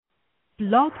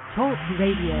Blog Talk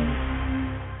Radio.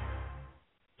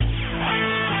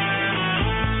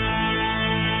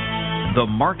 The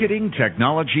Marketing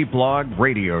Technology Blog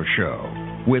Radio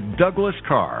Show with Douglas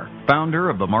Carr, founder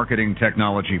of the Marketing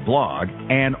Technology Blog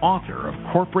and author of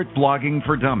Corporate Blogging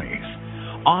for Dummies.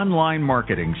 Online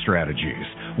marketing strategies,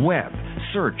 web,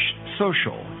 search,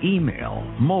 social, email,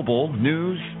 mobile,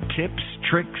 news, tips,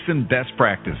 tricks, and best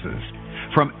practices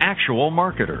from actual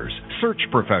marketers, search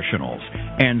professionals,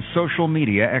 and social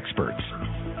media experts.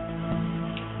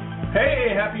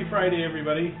 Hey, happy Friday,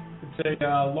 everybody. It's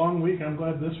a long week. I'm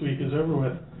glad this week is over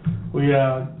with.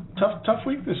 Tough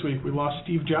week this week. We lost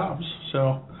Steve Jobs,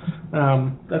 so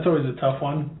that's always a tough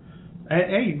one.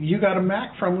 Hey, you got a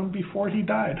Mac from him before he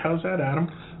died. How's that, Adam?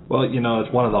 Well,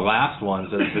 it's one of the last ones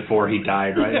before he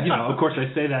died, right? Of course, I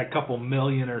say that a couple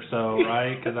million or so,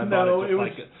 right? Because I bought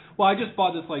it I just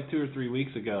bought this like 2 or 3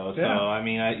 weeks ago. So,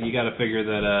 yeah. You got to figure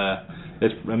that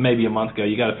it's maybe a month ago.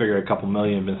 You got to figure a couple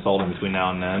million have been sold in between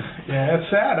now and then. Yeah, it's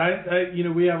sad.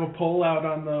 We have a poll out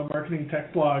on the Marketing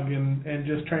Tech Blog and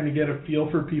just trying to get a feel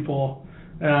for people.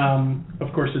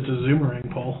 Of course, it's a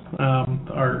Zoomerang poll.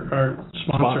 Our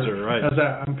sponsor, right?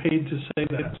 I'm paid to say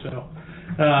that. So,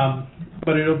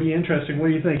 but it'll be interesting. What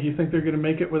do you think? You think they're going to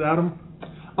make it without him?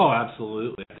 Oh,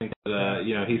 absolutely. I think that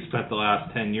he spent the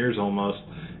last 10 years almost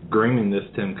grooming this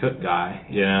Tim Cook guy.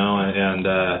 He as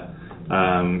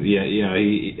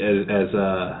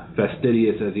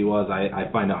fastidious as he was,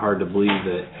 I find it hard to believe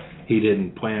that he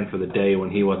didn't plan for the day when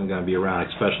he wasn't going to be around,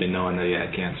 especially knowing that he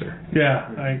had cancer.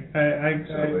 Yeah,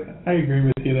 I agree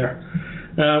with you there.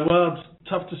 Well, it's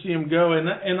tough to see him go.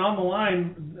 And on the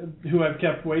line, who I've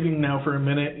kept waiting now for a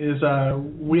minute, is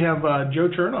we have Joe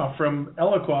Chernoff from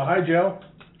Eloqua. Hi, Joe.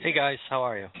 Hey, guys. How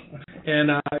are you?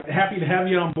 And happy to have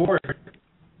you on board.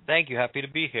 Thank you. Happy to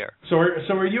be here. So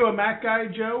are you a Mac guy,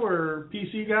 Joe, or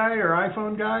PC guy, or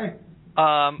iPhone guy?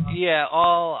 Yeah,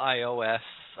 all iOS.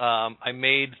 I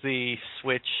made the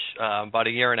switch about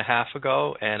a year and a half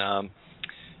ago, and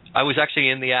I was actually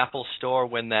in the Apple store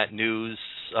when that news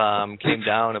came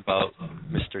down about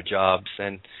Mr. Jobs.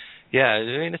 And, yeah,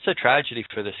 I mean, it's a tragedy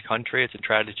for this country. It's a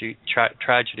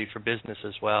tragedy for business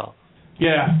as well.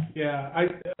 Yeah.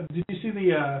 Did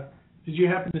you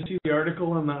happen to see the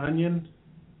article in The Onion?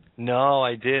 No,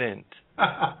 I didn't.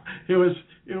 It was.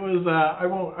 I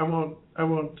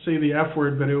won't say the F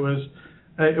word, but it was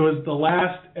the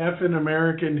last effing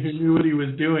American who knew what he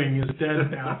was doing is dead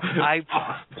now.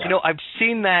 I've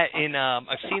seen that in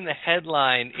I've seen the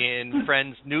headline in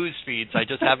friends' news feeds. I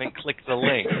just haven't clicked the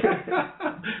link.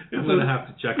 I'm gonna have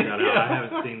to check that out. I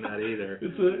haven't seen that either.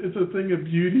 It's a thing of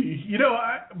beauty,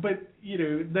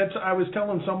 I was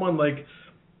telling someone,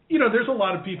 there's a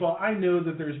lot of people. I know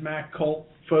that there's Mac cult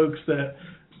folks that,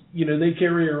 they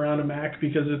carry around a Mac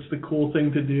because it's the cool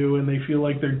thing to do, and they feel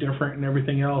like they're different and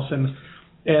everything else.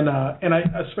 And I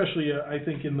especially I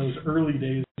think in those early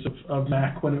days of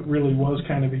Mac when it really was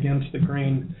kind of against the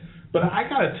grain. But I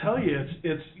gotta tell you,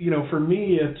 it's for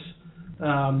me it's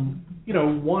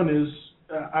one is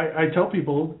I tell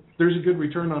people there's a good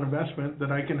return on investment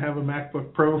that I can have a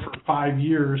MacBook Pro for 5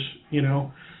 years,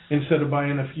 instead of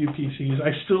buying a few PCs.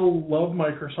 I still love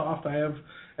Microsoft.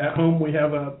 At home we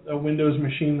have a Windows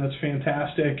machine that's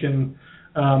fantastic and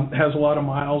has a lot of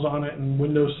miles on it, and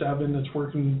Windows 7 it's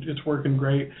working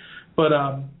great. But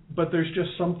there's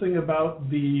just something about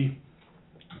the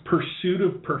pursuit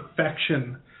of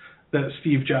perfection that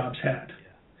Steve Jobs had.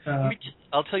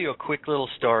 I'll tell you a quick little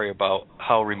story about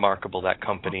how remarkable that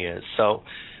company is. So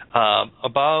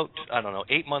about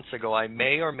 8 months ago, I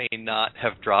may or may not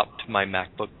have dropped my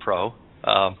MacBook Pro.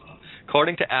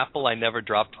 According to Apple, I never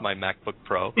dropped my MacBook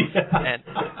Pro, and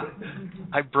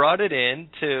I brought it in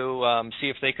to see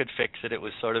if they could fix it. It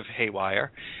was sort of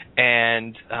haywire,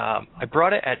 and I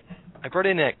brought it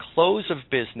in at close of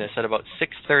business at about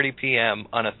 6:30 p.m.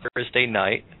 on a Thursday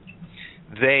night.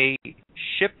 They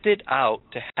shipped it out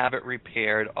to have it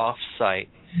repaired off-site,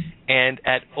 and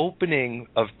at opening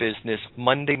of business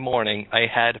Monday morning, I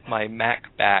had my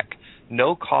Mac back,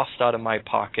 no cost out of my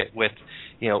pocket, with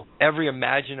every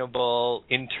imaginable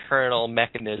internal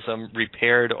mechanism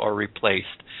repaired or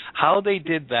replaced. How they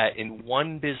did that in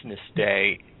one business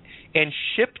day and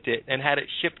shipped it and had it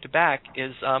shipped back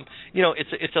is,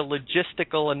 it's a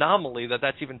logistical anomaly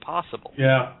that's even possible.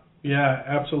 Yeah,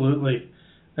 absolutely.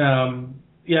 And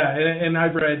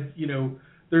I've read,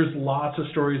 there's lots of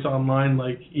stories online,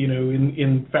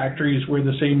 in factories where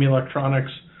the same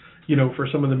electronics, for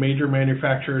some of the major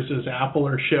manufacturers as Apple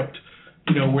are shipped,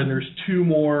 where there's 2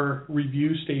 more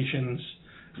review stations,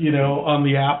 on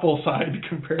the Apple side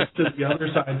compared to the other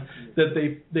side, that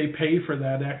they pay for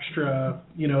that extra,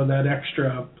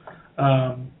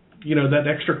 that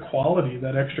extra quality,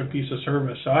 that extra piece of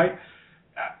service. So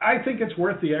I think it's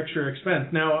worth the extra expense.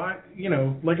 Now,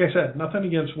 like I said, nothing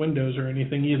against Windows or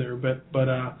anything either, but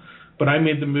I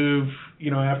made the move,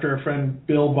 after a friend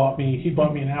Bill bought me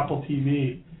an Apple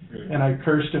TV, and I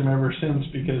cursed him ever since,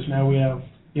 because now we have,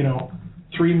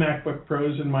 3 MacBook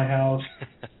Pros in my house,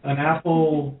 an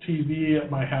Apple TV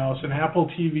at my house, an Apple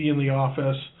TV in the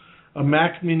office, a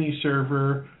Mac Mini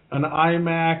server, an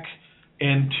iMac,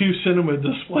 and 2 cinema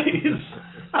displays.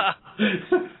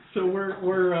 So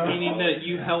we're meaning that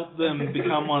you helped them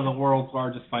become one of the world's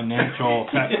largest financial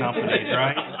tech companies,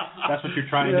 right? That's what you're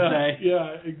trying to say?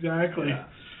 Yeah, exactly. Yeah.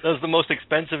 That was the most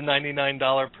expensive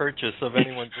 $99 purchase of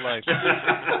anyone's life.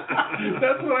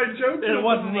 That's what I joked about. It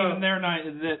wasn't even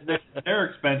their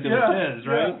expense, it was his,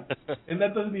 right? Yeah. And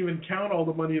that doesn't even count all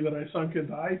the money that I sunk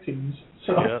into iTunes.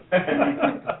 So.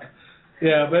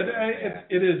 Yeah, but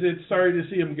it's sorry to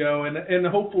see him go, and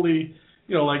hopefully,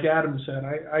 like Adam said,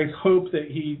 I hope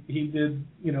that he did,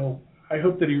 I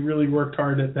hope that he really worked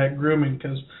hard at that grooming,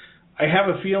 because I have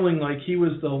a feeling like he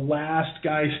was the last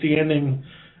guy standing,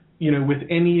 with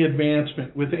any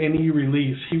advancement, with any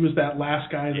release. He was that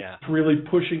last guy that's really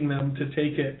pushing them to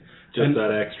take it. Just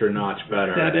that extra notch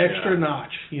better. That extra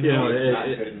notch.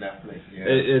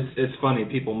 It's funny.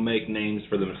 People make names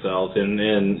for themselves and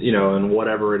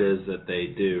whatever it is that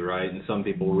they do, right? And some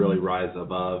people really rise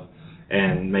above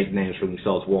and make names for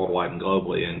themselves worldwide and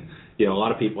globally. And, a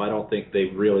lot of people, I don't think they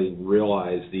really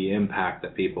realize the impact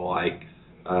that people like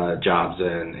Jobs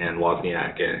and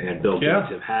Wozniak and Bill Gates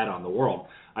have had on the world.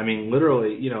 I mean,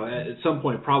 literally, at some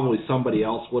point, probably somebody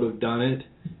else would have done it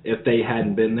if they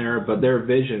hadn't been there, but their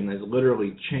vision has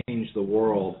literally changed the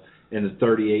world in the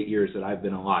 38 years that I've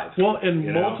been alive. Well, and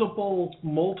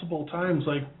multiple times,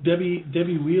 like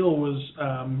Debbie Wheel was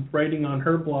writing on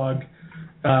her blog,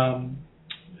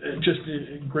 just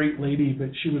a great lady, but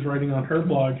she was writing on her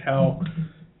blog how,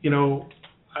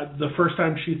 the first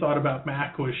time she thought about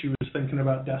Mac was she was thinking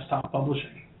about desktop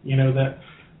publishing, that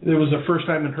it was the first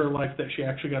time in her life that she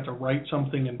actually got to write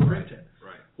something and print it.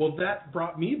 Right. Well, that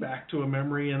brought me back to a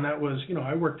memory, and that was,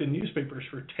 I worked in newspapers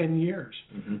for 10 years.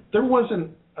 Mm-hmm. There wasn't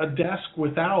a desk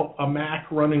without a Mac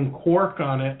running Quark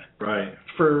on it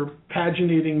for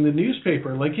paginating the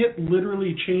newspaper. Like, it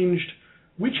literally changed.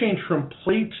 We changed from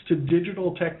plates to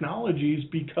digital technologies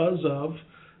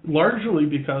largely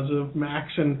because of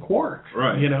Macs and Quark.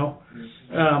 Right.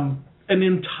 An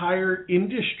entire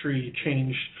industry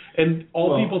changed. And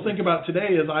people think about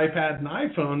today is iPad and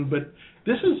iPhone, but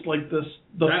this is like this.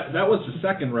 That was the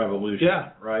second revolution,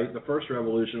 right? The first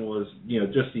revolution was,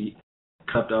 just the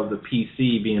concept of the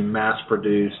PC being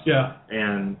mass-produced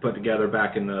and put together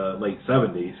back in the late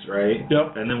 70s, right?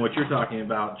 Yep. And then what you're talking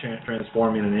about,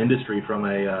 transforming an industry from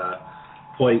a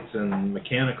plates and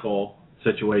mechanical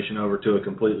situation over to a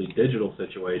completely digital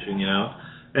situation,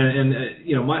 And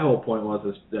my whole point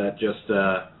was that just,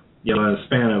 in a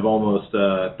span of almost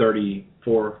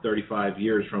 35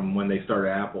 years from when they started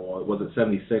Apple, was it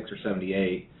 76 or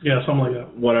 78? Yeah, something like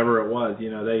that. Whatever it was,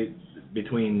 they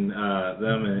between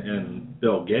them and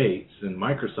Bill Gates and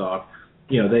Microsoft,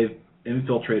 they've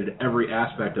infiltrated every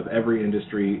aspect of every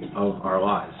industry of our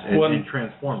lives and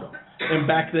transformed them. And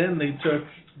back then, they took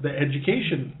the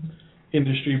education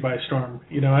industry by storm.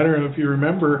 I don't know if you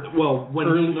remember. Well, when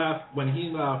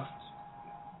he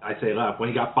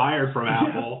got fired from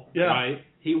Apple, right?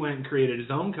 He went and created his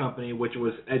own company, which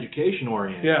was education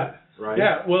oriented. Yeah. Right.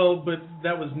 Yeah. Well, but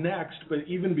that was next. But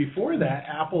even before that,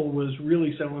 Apple was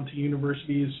really selling to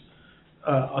universities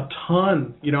a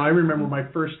ton. I remember my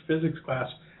first physics class,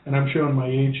 and I'm showing my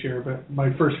age here, but my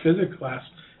first physics class,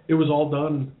 it was all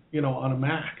done, on a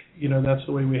Mac. That's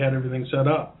the way we had everything set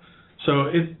up. So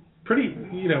it's pretty,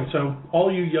 so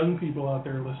all you young people out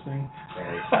there listening.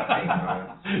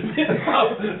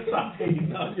 Stop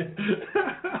hating on you.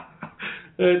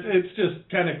 It's just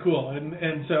kind of cool,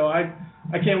 and so I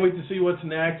can't wait to see what's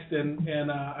next,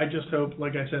 and I just hope,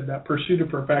 like I said, that pursuit of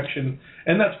perfection,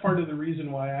 and that's part of the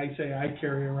reason why I say I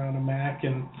carry around a Mac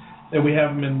and we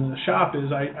have them in the shop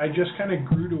is I just kind of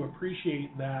grew to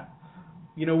appreciate that,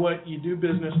 you do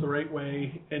business the right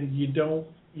way, and you don't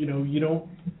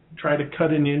try to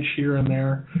cut an inch here and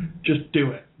there, just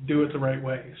do it the right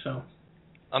way. So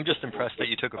I'm just impressed that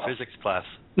you took a physics class.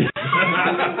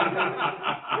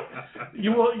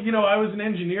 I was an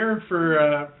engineer for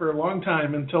a long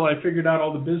time until I figured out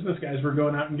all the business guys were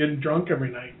going out and getting drunk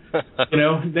every night.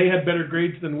 They had better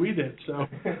grades than we did. So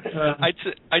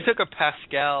I took a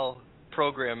Pascal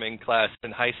programming class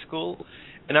in high school,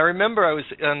 And I remember I was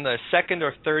on the second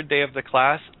or third day of the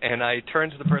class, and I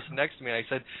turned to the person next to me and I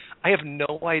said, I have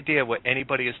no idea what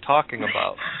anybody is talking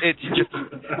about. It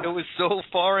was so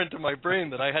far into my brain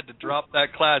that I had to drop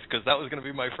that class because that was going to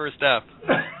be my first F.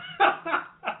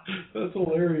 That's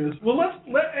hilarious. Well,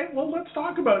 let's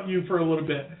talk about you for a little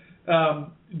bit.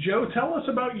 Joe, tell us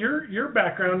about your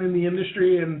background in the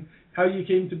industry and how you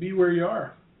came to be where you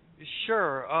are.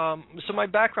 Sure. So my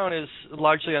background is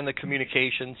largely on the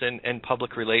communications and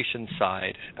public relations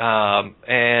side.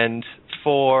 And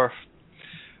for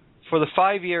the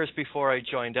 5 years before I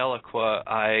joined Eloqua,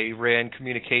 I ran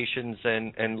communications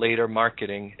and later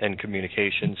marketing and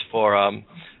communications for a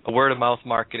word-of-mouth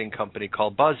marketing company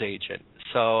called Buzz Agent.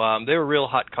 So they were a real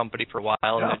hot company for a while,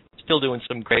 and they're still doing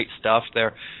some great stuff.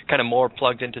 They're kind of more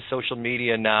plugged into social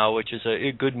media now, which is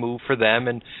a good move for them.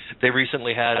 And they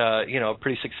recently had a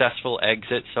pretty successful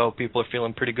exit, so people are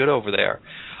feeling pretty good over there.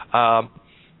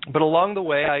 But along the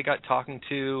way, I got talking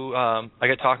to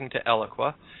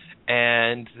Eloqua,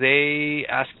 and they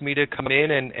asked me to come in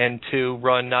and to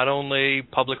run not only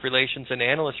public relations and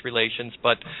analyst relations,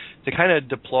 but to kind of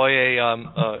deploy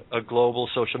a global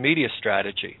social media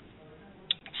strategy.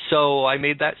 So I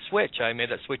made that switch.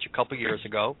 A couple years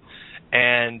ago,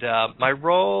 and my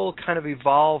role kind of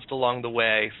evolved along the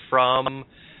way from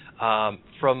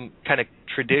kind of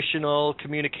traditional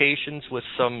communications with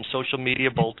some social media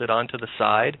bolted onto the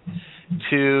side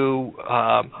to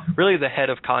really the head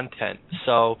of content.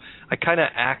 So I kind of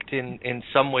act in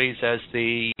some ways as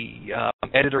the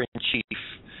editor-in-chief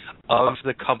of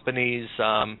the company's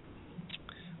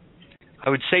I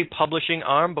would say publishing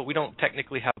arm, but we don't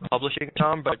technically have a publishing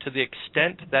arm. But to the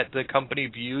extent that the company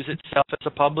views itself as a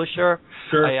publisher,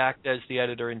 sure, I act as the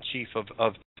editor-in-chief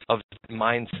of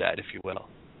mindset, if you will.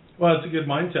 Well, it's a good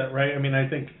mindset, right? I mean, I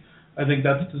think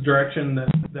that's the direction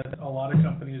that a lot of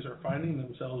companies are finding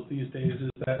themselves these days, is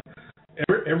that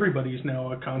everybody's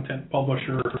now a content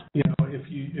publisher.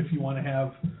 If you want to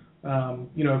have,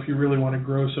 if you really want to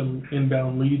grow some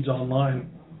inbound leads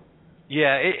online.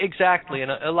 Yeah, exactly.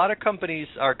 And a lot of companies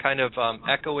are kind of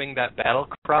echoing that battle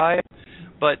cry.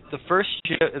 But the first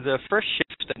shift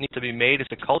that needs to be made is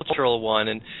a cultural one,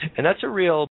 and that's a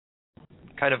real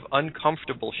kind of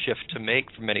uncomfortable shift to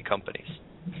make for many companies.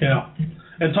 Yeah,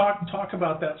 and talk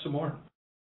about that some more.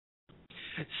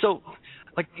 So,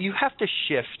 you have to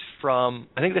shift from,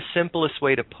 I think the simplest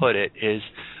way to put it is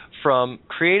from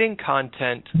creating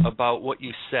content about what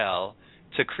you sell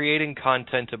to creating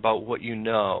content about what you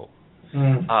know.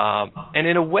 And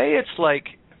in a way, it's like,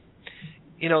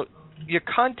 your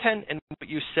content and what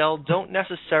you sell don't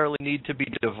necessarily need to be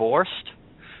divorced,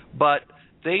 but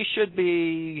they should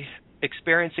be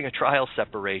experiencing a trial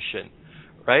separation,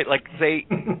 right? Like they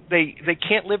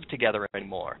can't live together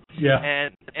anymore. Yeah.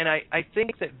 And I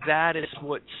think that is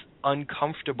what's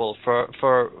uncomfortable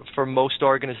for most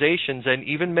organizations, and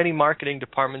even many marketing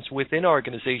departments within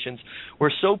organizations.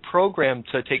 We're so programmed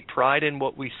to take pride in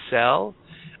what we sell,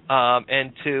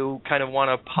 and to kind of want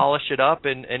to polish it up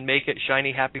and make it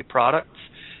shiny, happy products,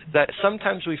 that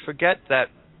sometimes we forget that,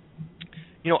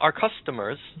 our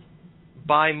customers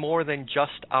buy more than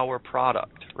just our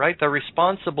product, right? They're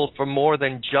responsible for more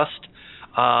than just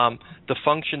the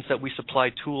functions that we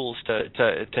supply tools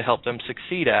to help them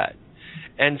succeed at.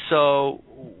 And so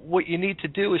what you need to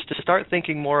do is to start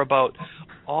thinking more about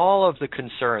all of the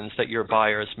concerns that your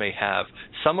buyers may have,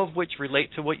 some of which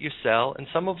relate to what you sell and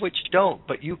some of which don't,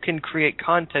 but you can create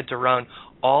content around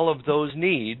all of those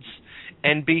needs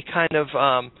and be kind of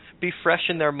be fresh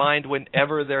in their mind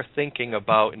whenever they're thinking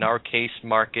about, in our case,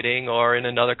 marketing, or in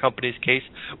another company's case,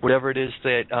 whatever it is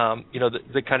that,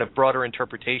 the kind of broader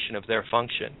interpretation of their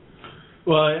function.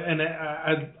 Well, and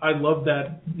I love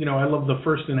that, I love the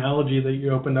first analogy that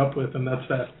you opened up with, and that's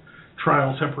that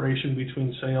trial separation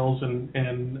between sales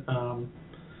and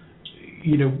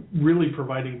really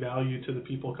providing value to the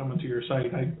people coming to your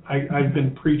site. I've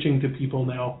been preaching to people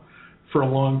now for a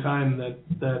long time that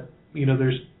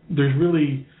there's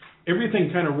really,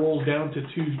 everything kind of rolls down to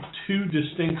two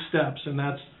distinct steps, and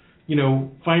that's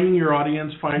finding your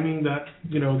audience, finding that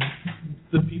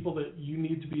the people that you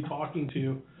need to be talking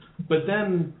to, but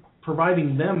then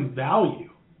providing them value.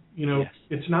 Yes.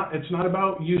 It's not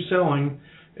about you selling.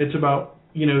 It's about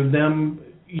them,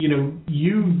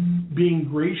 you being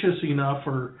gracious enough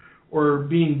or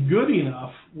being good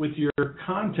enough with your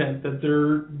content that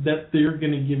they're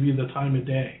going to give you the time of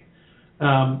day.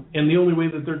 And the only way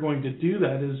that they're going to do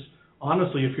that is,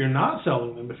 honestly, if you're not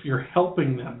selling them, if you're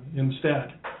helping them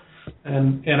instead.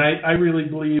 And I really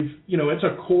believe, it's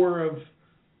a core of,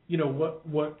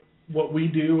 what what we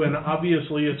do, and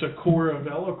obviously it's a core of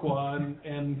Eloqua,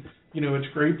 and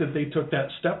it's great that they took that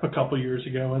step a couple years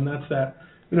ago, and that's that,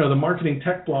 the Marketing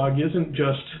Tech Blog isn't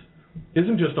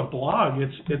just a blog,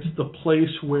 it's the place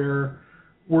where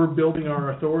we're building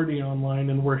our authority online,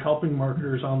 and we're helping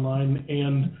marketers online,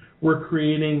 and we're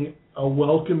creating a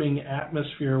welcoming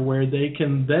atmosphere where they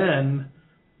can then,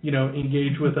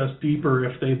 engage with us deeper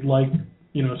if they'd like,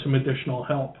 some additional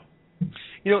help.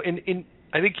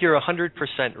 I think you're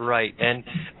 100% right, and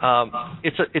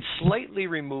it's slightly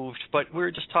removed, but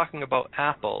we're just talking about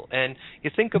Apple. And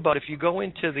you think about if you go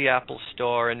into the Apple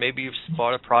store and maybe you've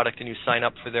bought a product and you sign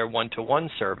up for their one-to-one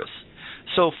service.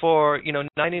 So for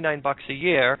 $99 a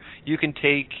year, you can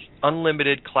take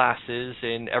unlimited classes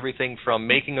in everything from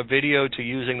making a video to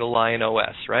using the Lion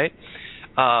OS, right?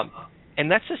 And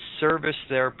that's a service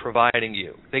they're providing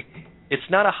you. It's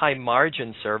not a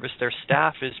high-margin service. Their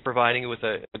staff is providing you with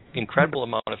an incredible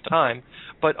amount of time.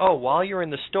 But, while you're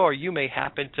in the store, you may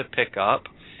happen to pick up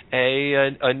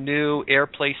a new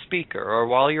AirPlay speaker. Or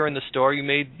while you're in the store, you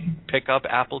may pick up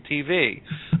Apple TV.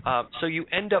 So you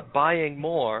end up buying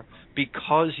more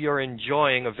because you're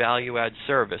enjoying a value-add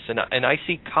service. And I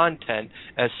see content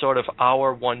as sort of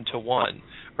our one-to-one,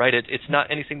 right? It's not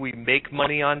anything we make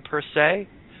money on per se,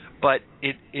 but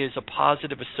it is a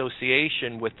positive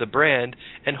association with the brand,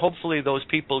 and hopefully those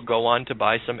people go on to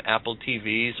buy some Apple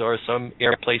TVs or some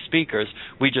AirPlay speakers.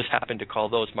 We just happen to call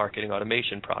those marketing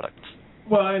automation products.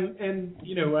 Well, and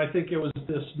I think it was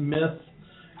this myth,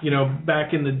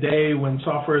 back in the day when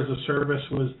software as a service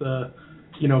was the,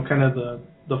 kind of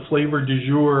the flavor du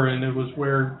jour, and it was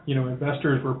where,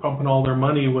 investors were pumping all their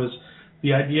money, was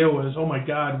the idea was, oh my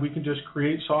God, we can just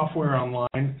create software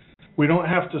online. We don't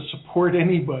have to support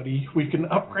anybody. We can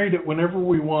upgrade it whenever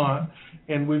we want,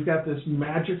 and we've got this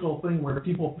magical thing where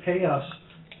people pay us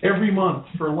every month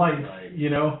for life,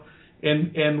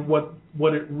 And what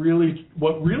really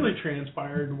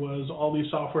transpired was all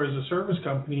these software as a service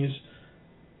companies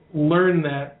learned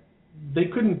that they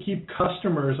couldn't keep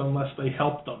customers unless they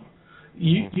helped them.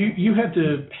 You had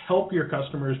to help your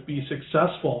customers be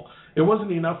successful. It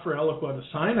wasn't enough for Eloqua to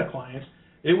sign a client.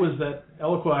 It was that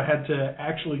Eloqua had to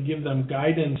actually give them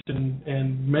guidance and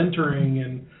mentoring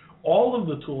and all of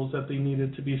the tools that they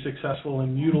needed to be successful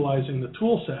in utilizing the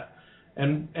tool set.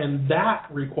 And that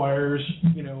requires,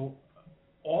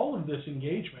 all of this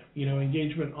engagement,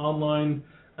 engagement online,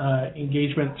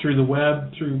 engagement through the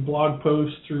web, through blog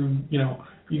posts, through,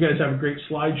 you guys have a great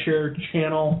SlideShare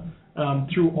channel,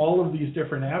 through all of these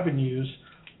different avenues.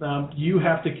 You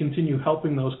have to continue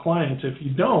helping those clients. If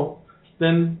you don't,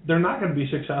 then they're not going to be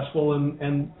successful,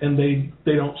 and they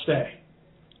don't stay.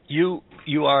 You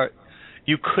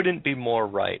couldn't be more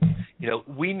right.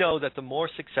 We know that the more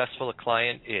successful a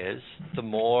client is, the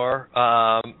more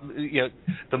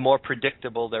the more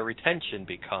predictable their retention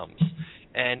becomes.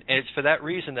 And it's for that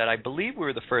reason that I believe we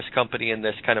were the first company in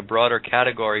this kind of broader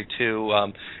category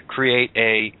to create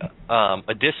a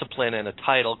discipline and a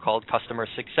title called Customer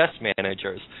Success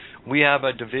Managers. We have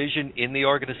a division in the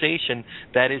organization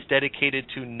that is dedicated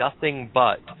to nothing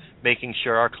but making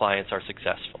sure our clients are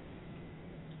successful.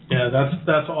 Yeah,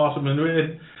 that's awesome, and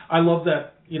I love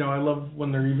that. I love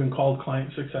when they're even called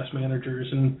client success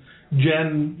managers. And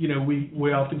Jen,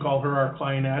 we often call her our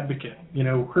client advocate.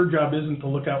 Her job isn't to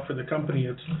look out for the company;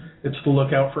 it's to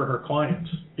look out for her clients.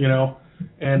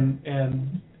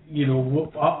 And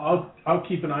I'll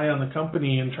keep an eye on the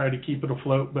company and try to keep it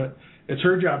afloat, but it's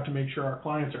her job to make sure our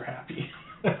clients are happy.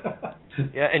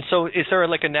 Yeah, and so is there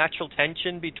like a natural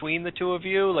tension between the two of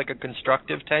you, like a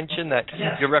constructive tension that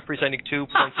you're representing 2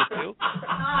 points of view?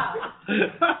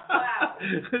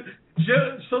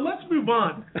 So let's move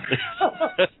on.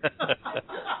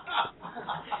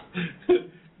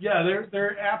 Yeah,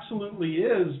 there absolutely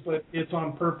is, but it's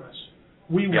on purpose.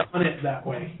 We want it that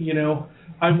way.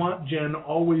 I want Jen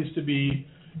always to be,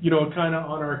 kind of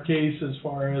on our case as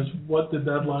far as what the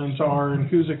deadlines are and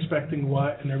who's expecting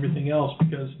what and everything else,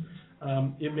 because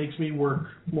it makes me work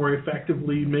more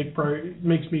effectively,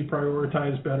 makes me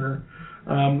prioritize better,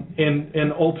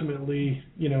 and ultimately,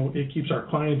 it keeps our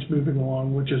clients moving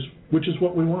along, which is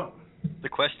what we want. The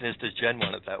question is, does Jen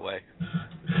want it that way?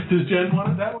 Does Jen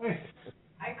want it that way?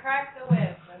 I cracked the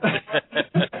whip.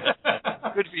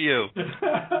 Good for you.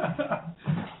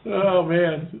 Oh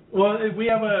man! Well, we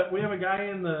have a guy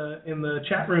in the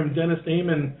chat room, Dennis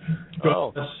Damon.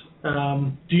 Do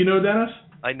you know Dennis?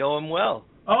 I know him well.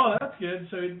 Oh, that's good.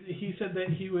 So he said that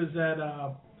he was at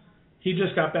he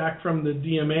just got back from the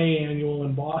DMA annual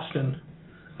in Boston.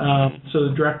 So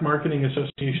the Direct Marketing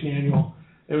Association annual.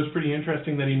 It was pretty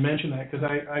interesting that he mentioned that, because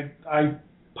I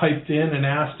piped in and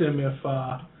asked him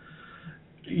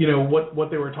what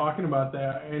they were talking about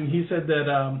there. And he said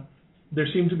that there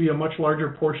seemed to be a much larger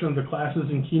portion of the classes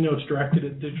and keynotes directed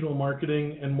at digital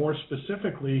marketing and more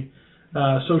specifically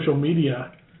social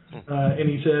media. And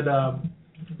he said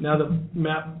now that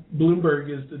Matt Bloomberg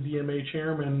is the DMA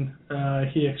chairman,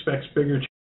 he expects bigger change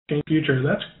in the future.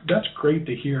 That's great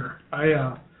to hear.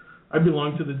 I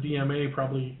belonged to the DMA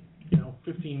probably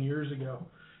 15 years ago,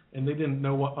 and they didn't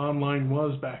know what online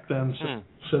was back then.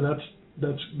 So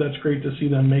that's great to see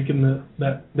them making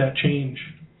that change.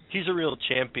 He's a real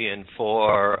champion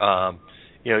for,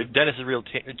 Dennis is a real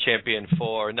champion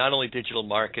for not only digital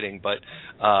marketing, but,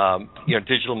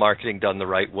 digital marketing done the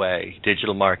right way,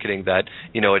 digital marketing that,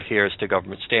 adheres to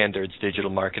government standards, digital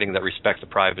marketing that respects the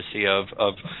privacy of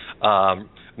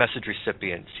message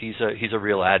recipients. He's a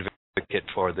real advocate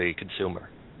for the consumer.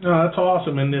 No, that's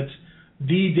awesome, and it's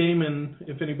D. Damon,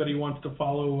 if anybody wants to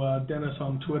follow Dennis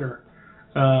on Twitter.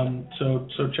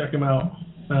 So check him out.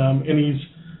 And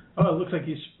it looks like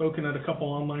he's spoken at a couple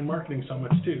online marketing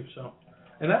summits too. So,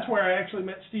 and that's where I actually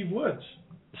met Steve Woods.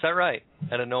 Is that right?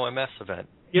 At an OMS event?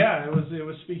 Yeah, it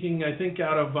was speaking. I think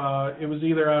out of it was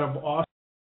either out of Austin.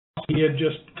 He had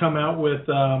just come out with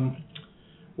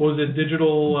what was it,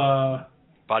 digital.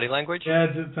 Body language? Yeah,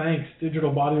 thanks. Digital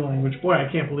body language. Boy,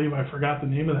 I can't believe I forgot the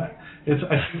name of that. I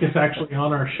think it's actually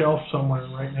on our shelf somewhere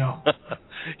right now.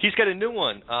 He's got a new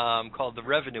one called the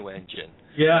Revenue Engine.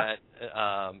 Yeah.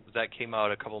 That came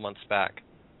out a couple months back.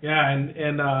 Yeah,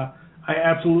 and I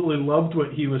absolutely loved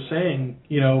what he was saying,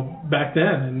 back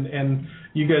then, and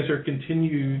you guys are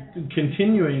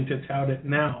continuing to tout it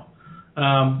now.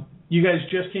 You guys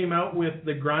just came out with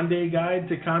the Grande Guide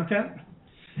to Content.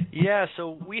 Yeah,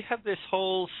 so we have this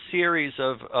whole series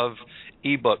of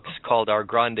ebooks called our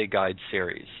Grande Guide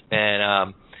series,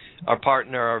 and our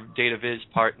partner, our DataViz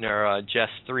partner,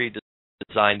 Jess3,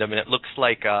 designed them, and it looks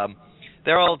like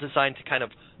they're all designed to kind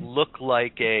of look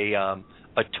like a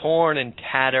torn and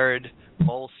tattered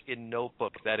moleskin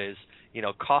notebook that is,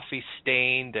 coffee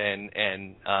stained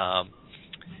and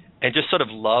just sort of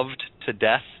loved to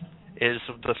death. Is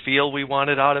the feel we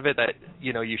wanted out of it, that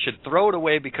you should throw it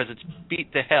away because it's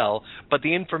beat to hell, but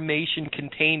the information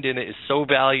contained in it is so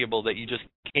valuable that you just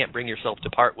can't bring yourself to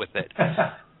part with it.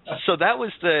 So that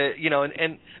was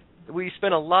and we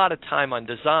spent a lot of time on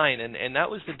design, and that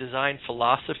was the design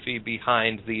philosophy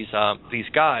behind these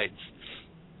guides.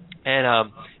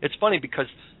 And it's funny because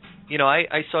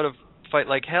I sort of fight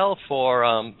like hell for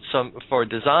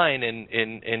design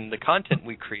in the content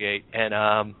we create,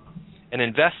 and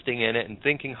investing in it and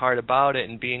thinking hard about it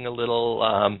and being a little,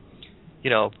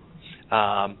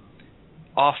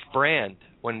 off-brand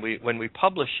when we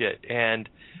publish it. And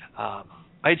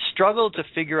I'd struggled to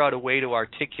figure out a way to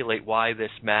articulate why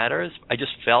this matters. I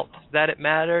just felt that it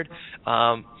mattered.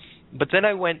 But then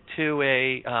I went to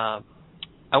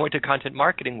Content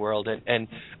Marketing World, and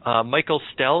Michael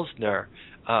Stelzner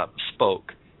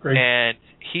spoke. Great. And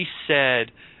he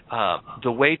said,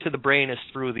 the way to the brain is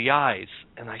through the eyes.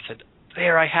 And I said,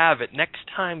 there, I have it. Next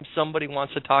time somebody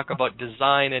wants to talk about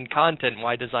design and content,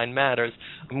 why design matters,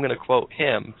 I'm going to quote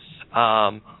him,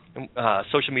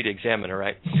 Social Media Examiner,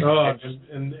 right? Oh,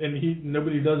 and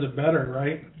nobody does it better,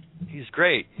 right? He's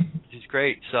great.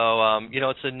 So,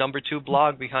 it's the number 2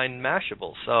 blog behind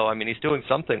Mashable. So, he's doing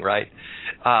something right.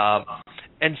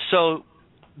 And so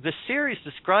the series,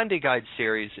 this Grande Guide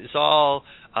series, is all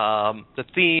the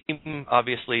theme,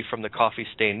 obviously, from the Coffee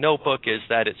Stain Notebook is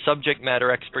that it's subject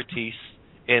matter expertise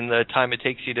in the time it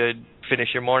takes you to finish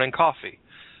your morning coffee.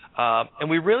 And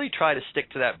we really try to stick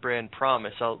to that brand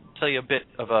promise. I'll tell you a bit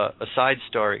of a side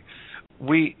story.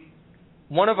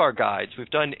 One of our guides, we've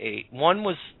done 8, one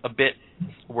was a bit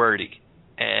wordy,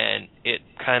 and it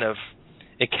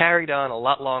carried on a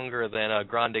lot longer than a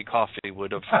Grande Coffee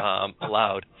would have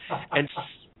allowed. And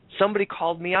somebody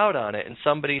called me out on it, and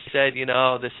somebody said,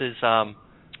 this is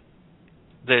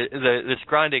this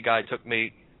Grande Guide took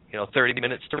me 30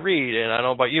 minutes to read, and I don't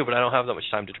know about you, but I don't have that much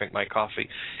time to drink my coffee.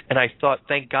 And I thought,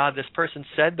 thank God this person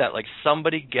said that. Like,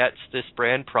 somebody gets this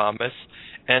brand promise,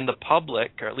 and the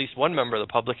public, or at least one member of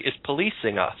the public, is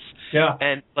policing us. Yeah.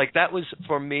 And that was,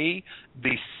 for me,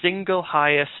 the single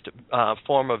highest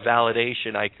form of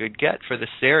validation I could get for this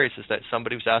series, is that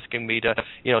somebody was asking me to,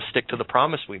 stick to the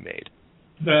promise we made.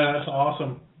 That's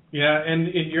awesome. Yeah, and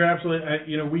you're absolutely,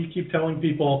 we keep telling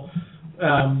people,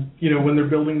 when they're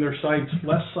building their sites,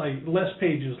 less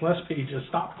pages,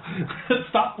 stop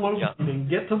flow reading,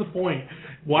 get to the point.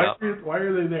 Why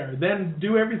are they there? Then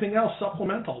do everything else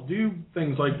supplemental. Do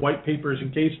things like white papers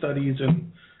and case studies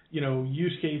and,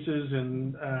 use cases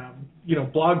and,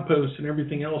 blog posts and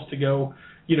everything else to go,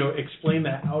 explain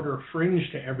that outer fringe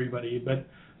to everybody. But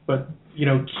but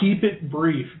keep it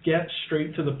brief, get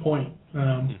straight to the point.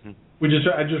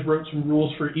 I just wrote some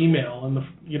rules for email, and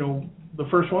the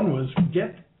first one was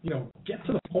get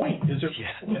to the point. Is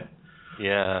there?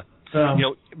 Yeah.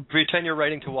 Pretend you're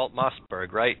writing to Walt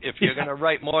Mossberg, right? If you're going to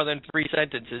write more than 3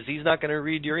 sentences, he's not going to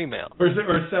read your email. Or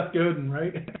Seth Godin,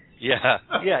 right? Yeah,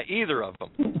 either of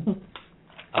them.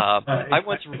 I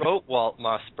once wrote Walt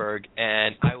Mossberg,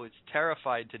 and I was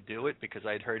terrified to do it because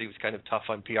I'd heard he was kind of tough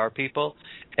on PR people.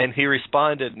 And he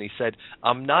responded, and he said,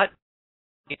 "I'm not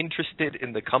interested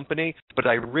in the company, but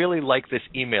I really like this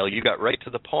email. You got right to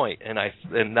the point." And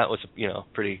that was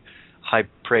pretty high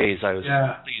praise. I was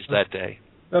pleased that day.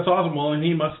 That's awesome. Well, and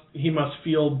he must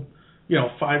field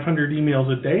 500 emails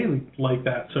a day like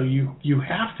that. So you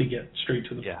have to get straight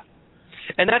to the point.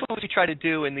 And that's what we try to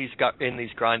do in these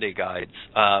Grande guides.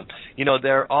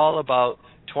 They're all about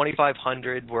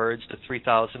 2,500 words to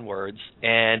 3,000 words.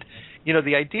 And,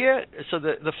 the idea, so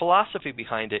the philosophy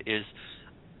behind it is,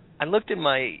 I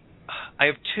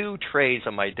have 2 trays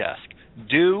on my desk.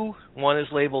 Do, one is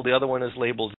labeled, the other one is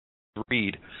labeled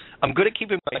read. I'm good at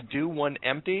keeping my do one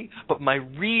empty, but my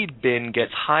read bin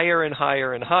gets higher and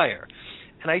higher and higher.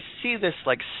 And I see this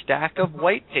stack of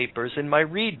white papers in my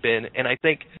read bin, and I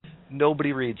think,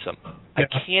 nobody reads them. I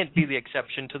can't be the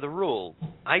exception to the rule.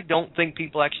 I don't think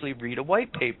people actually read a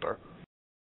white paper.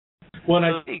 Well, go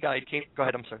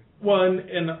ahead, I'm sorry. Well,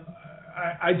 and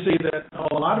I'd say that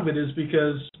a lot of it is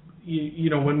because,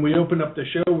 when we opened up the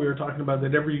show, we were talking about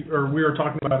that we were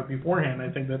talking about it beforehand. I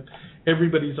think that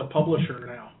everybody's a publisher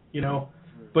now,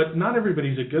 but not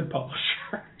everybody's a good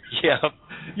publisher. Yeah.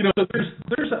 So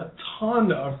there's a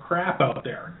ton of crap out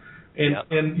there. And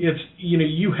it's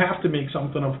you have to make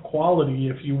something of quality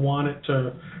if you want it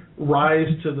to rise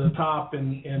to the top,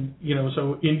 and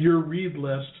so in your read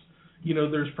list,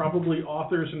 there's probably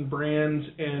authors and brands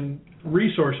and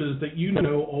resources that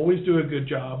always do a good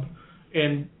job,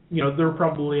 and they're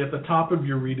probably at the top of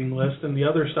your reading list, and the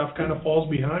other stuff kind of falls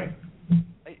behind.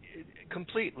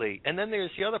 Completely. And then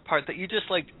there's the other part that you just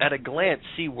at a glance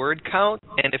see word count,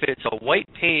 and if it's a white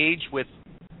page with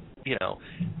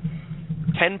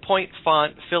 10-point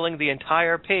font filling the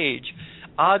entire page,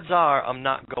 odds are I'm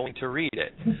not going to read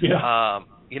it. Yeah.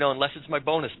 Unless it's my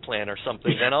bonus plan or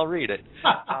something, then I'll read it.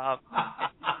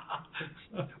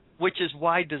 Which is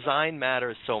why design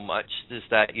matters so much, is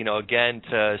that, again,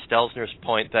 to Stelzner's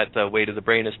point that the weight of the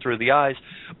brain is through the eyes.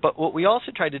 But what we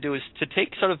also try to do is to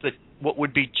take sort of what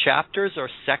would be chapters or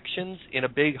sections in a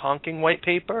big honking white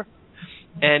paper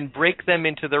and break them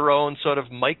into their own sort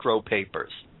of micro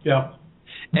papers. Yeah.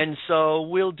 And so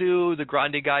we'll do the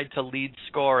Grande Guide to Lead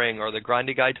Scoring or the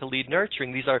Grande Guide to Lead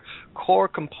Nurturing. These are core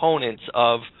components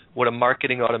of what a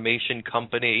marketing automation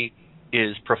company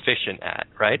is proficient at,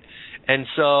 right? And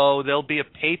so there'll be a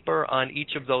paper on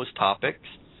each of those topics.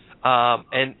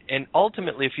 And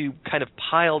ultimately, if you kind of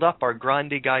piled up our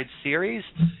Grande Guide series,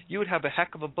 you would have a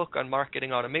heck of a book on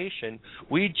marketing automation.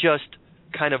 We just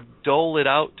kind of dole it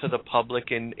out to the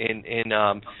public in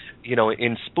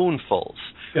spoonfuls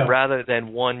rather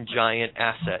than one giant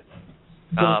asset.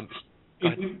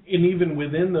 And even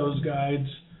within those guides,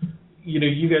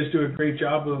 you guys do a great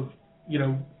job of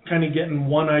kind of getting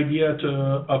one idea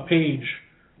to a page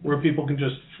where people can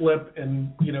just flip,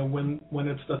 and when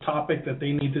it's the topic that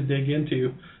they need to dig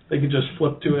into, they can just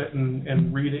flip to it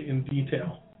and read it in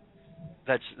detail.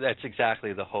 That's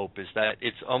exactly the hope, is that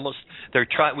it's almost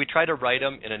we try to write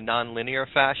them in a nonlinear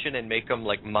fashion and make them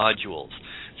like modules.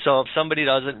 So if somebody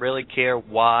doesn't really care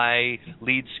why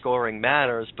lead scoring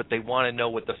matters, but they want to know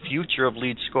what the future of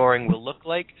lead scoring will look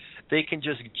like, they can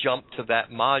just jump to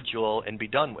that module and be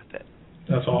done with it.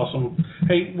 That's awesome.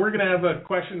 Hey, we're going to have a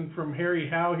question from Harry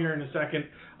Howe here in a second.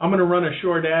 I'm going to run a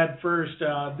short ad first.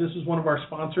 This is one of our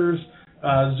sponsors,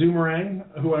 Zoomerang,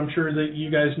 who I'm sure that you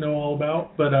guys know all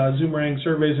about, but Zoomerang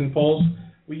Surveys and Polls.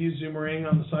 We use Zoomerang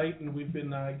on the site, and we've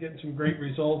been getting some great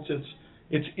results.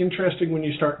 It's interesting when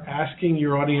you start asking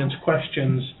your audience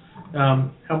questions,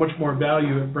 how much more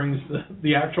value it brings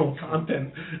the actual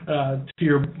content to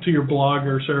your blog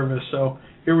or service. So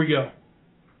here we go.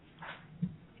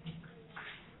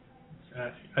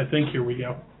 I think here we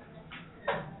go.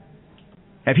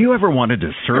 Have you ever wanted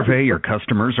to survey your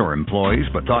customers or employees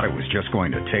but thought it was just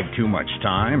going to take too much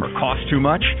time or cost too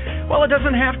much? Well, it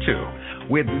doesn't have to.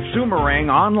 With Zoomerang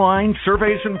Online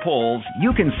Surveys and Polls,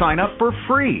 you can sign up for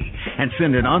free and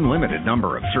send an unlimited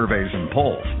number of surveys and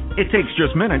polls. It takes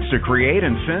just minutes to create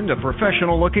and send a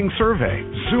professional-looking survey.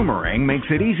 Zoomerang makes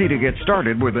it easy to get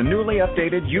started with a newly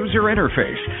updated user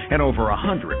interface and over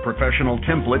 100 professional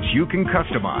templates you can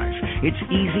customize. It's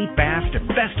easy, fast, and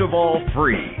best of all,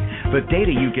 free. The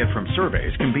data you get from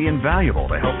surveys can be invaluable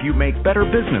to help you make better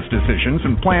business decisions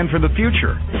and plan for the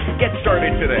future. Get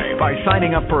started today by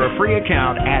signing up for a free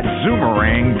account at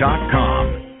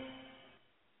Zoomerang.com.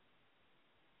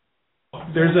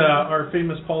 There's our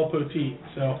famous Paul Poteet.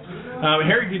 So,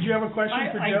 Harry, did you have a question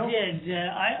for Joe? I did.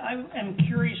 I am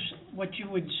curious what you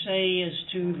would say as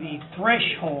to the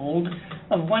threshold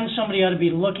of when somebody ought to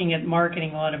be looking at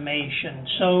marketing automation.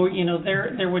 So,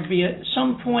 there would be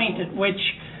some point at which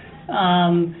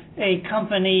a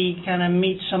company kind of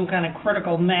meets some kind of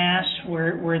critical mass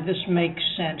where this makes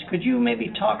sense. Could you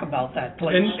maybe talk about that,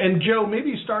 please? And Joe,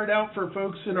 maybe start out for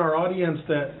folks in our audience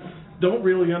that don't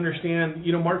really understand,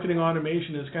 marketing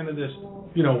automation is kind of this,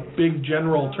 big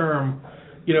general term.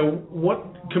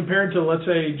 What compared to, let's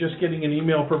say, just getting an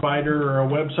email provider or a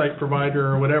website provider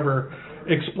or whatever,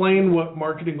 explain what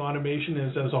marketing automation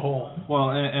is as a whole.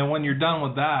 Well, and when you're done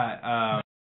with that,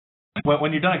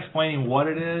 when you're done explaining what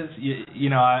it is,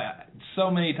 so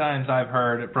many times I've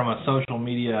heard it from a social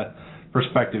media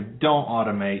perspective, don't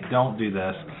automate, don't do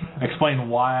this. Explain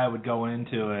why I would go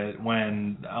into it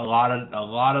when a lot of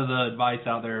the advice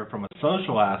out there from a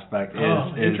social aspect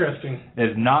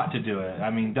is not to do it. I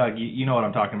mean, Doug, you know what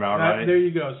I'm talking about, right? There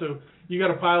you go. So you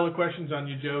got a pile of questions on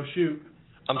you, Joe. Shoot.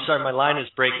 I'm sorry, my line is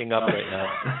breaking up right now.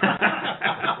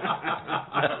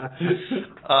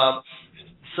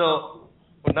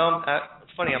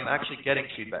 It's funny, I'm actually getting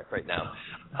feedback right now.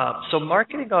 So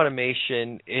marketing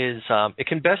automation is, it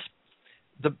can best,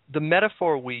 the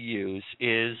metaphor we use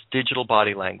is digital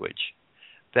body language.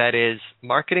 That is,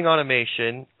 marketing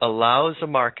automation allows a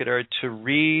marketer to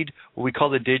read what we call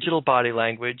the digital body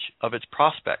language of its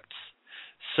prospects.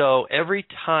 So every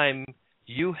time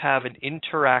you have an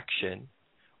interaction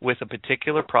with a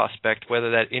particular prospect,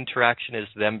 whether that interaction is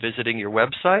them visiting your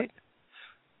website.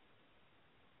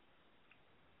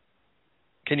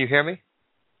 Can you hear me?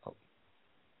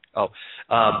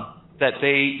 That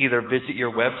they either visit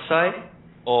your website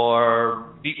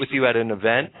or meet with you at an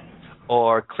event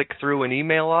or click through an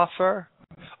email offer,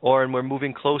 or and we're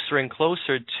moving closer and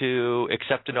closer to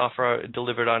accept an offer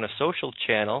delivered on a social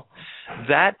channel,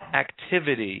 that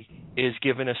activity is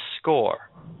given a score.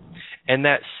 And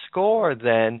that score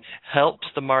then helps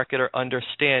the marketer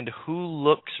understand who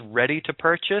looks ready to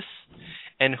purchase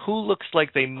and who looks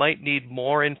like they might need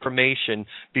more information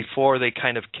before they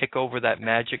kind of kick over that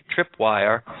magic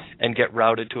tripwire and get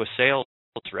routed to a sales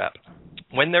rep.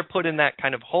 When they're put in that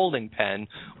kind of holding pen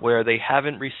where they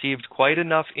haven't received quite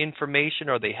enough information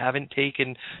or they haven't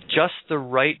taken just the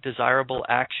right desirable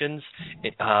actions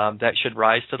that should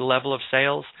rise to the level of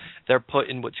sales, they're put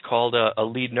in what's called a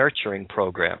lead nurturing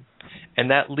program.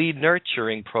 And that lead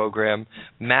nurturing program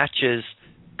matches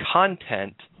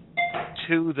content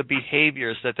to the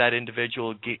behaviors that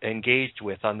individual engaged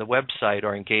with on the website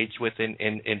or engaged with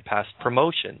in past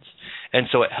promotions. And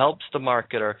so it helps the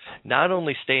marketer not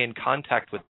only stay in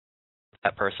contact with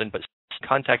that person, but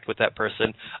contact with that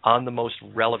person on the most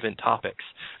relevant topics.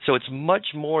 So it's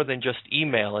much more than just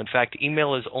email. In fact,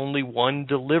 email is only one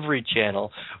delivery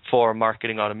channel for a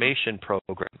marketing automation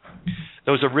program.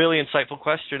 There was a really insightful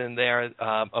question in there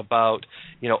about,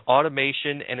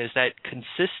 automation, and is that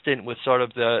consistent with sort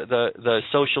of the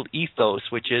social ethos,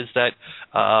 which is that,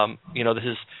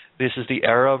 this is the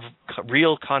era of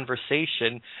real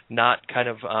conversation, not kind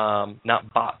of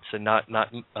not bots and not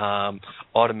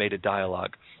automated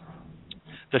dialogue.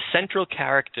 The central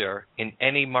character in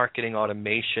any marketing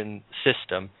automation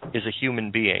system is a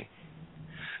human being.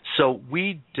 So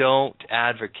we don't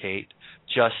advocate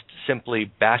just simply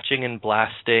batching and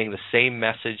blasting the same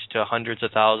message to hundreds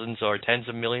of thousands or tens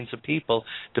of millions of people,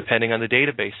 depending on the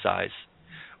database size.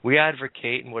 We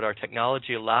advocate, and what our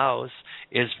technology allows,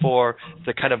 is for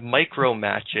the kind of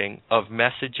micro-matching of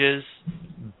messages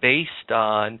based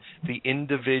on the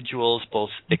individual's both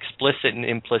explicit and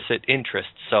implicit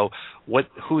interests. So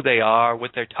who they are,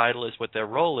 what their title is, what their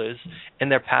role is,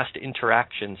 and their past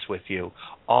interactions with you.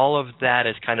 All of that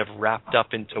is kind of wrapped up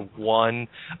into one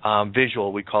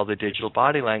visual we call the digital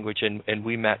body language, and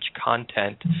we match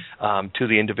content to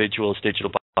the individual's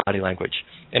digital body language.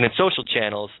 And in social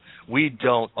channels, we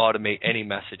don't automate any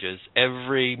messages.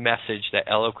 Every message that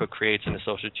Eloqua creates in a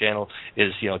social channel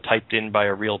is, typed in by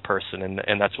a real person,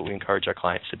 and that's what we encourage our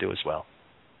clients to do as well.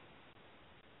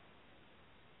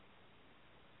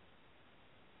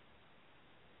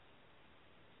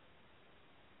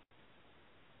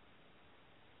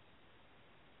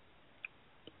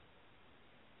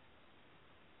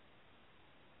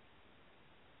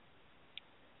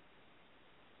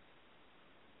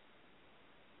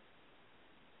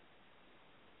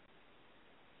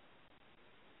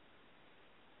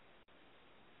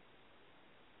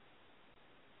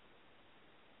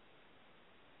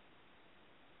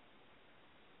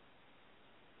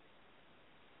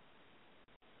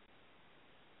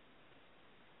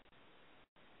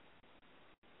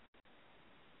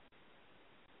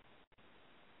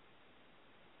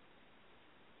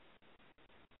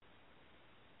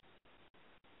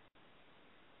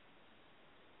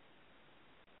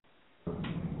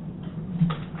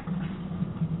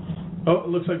 Oh, it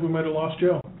looks like we might have lost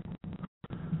Joe.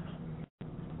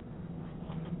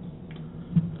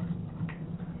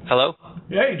 Hello?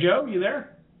 Hey, Joe, you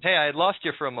there? Hey, I had lost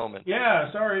you for a moment.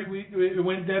 Yeah, sorry, it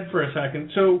went dead for a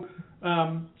second. So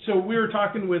we were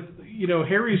talking with,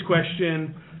 Harry's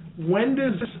question. When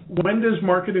does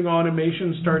marketing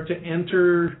automation start to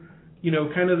enter,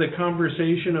 kind of the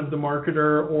conversation of the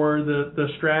marketer or the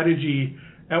strategy?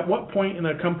 At what point in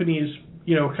a company's,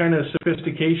 kind of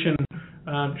sophistication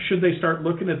should they start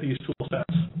looking at these tool sets?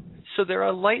 So there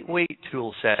are lightweight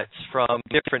tool sets from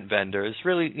different vendors,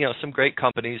 really, some great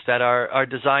companies that are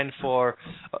designed for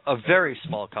a very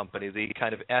small company, the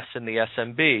kind of S and the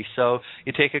SMB. So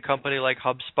you take a company like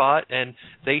HubSpot, and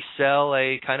they sell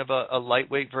a kind of a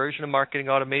lightweight version of marketing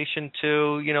automation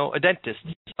to, a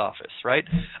dentist's office, right?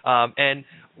 And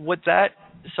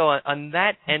so on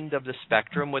that end of the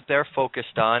spectrum, what they're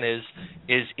focused on is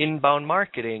inbound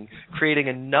marketing, creating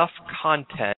enough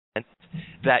content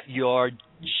that you're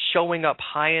showing up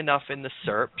high enough in the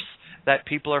SERPs that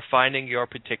people are finding your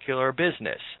particular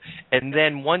business. And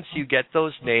then once you get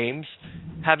those names,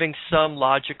 having some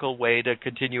logical way to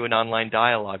continue an online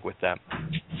dialogue with them.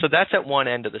 So that's at one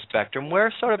end of the spectrum.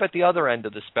 We're sort of at the other end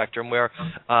of the spectrum where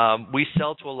we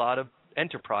sell to a lot of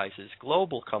enterprises,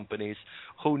 global companies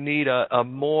who need a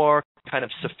more kind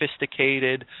of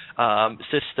sophisticated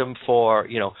system for,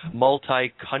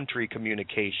 multi-country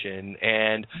communication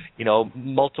and,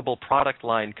 multiple product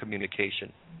line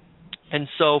communication. And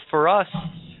so for us,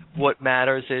 what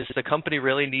matters is the company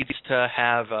really needs to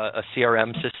have a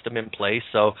CRM system in place.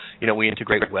 So, we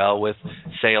integrate well with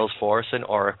Salesforce and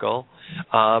Oracle.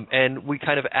 And we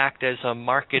kind of act as a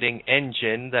marketing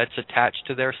engine that's attached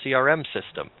to their CRM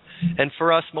system. And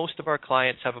for us, most of our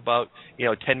clients have about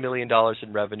 $10 million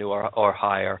in revenue or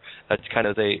higher. That's kind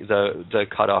of the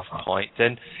cutoff point.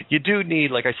 And you do need,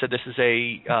 like I said, this is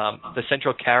the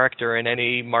central character in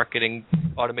any marketing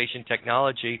automation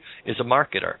technology is a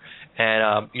marketer,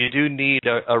 and you do need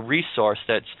a resource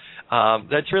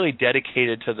that's really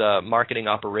dedicated to the marketing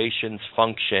operations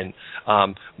function,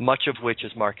 much of which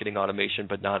is marketing automation,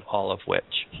 but not all of which.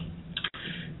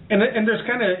 And there's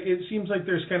it seems like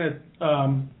there's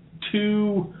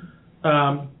two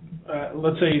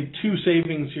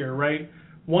savings here, right?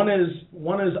 One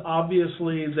is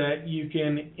obviously that you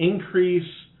can increase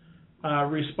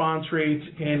response rates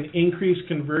and increase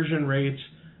conversion rates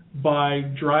by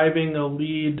driving a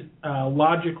lead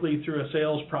logically through a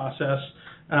sales process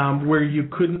where you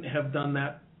couldn't have done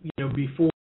that before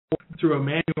through a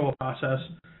manual process.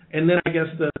 And then I guess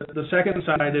the second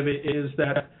side of it is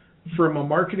that from a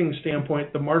marketing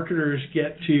standpoint, the marketers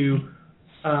get to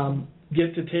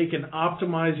take and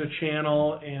optimize a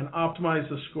channel and optimize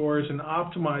the scores and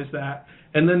optimize that,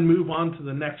 and then move on to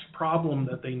the next problem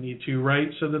that they need to, right?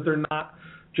 So that they're not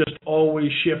just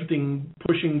always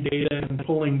pushing data and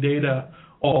pulling data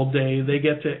all day. They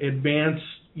get to advance,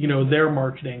 their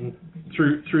marketing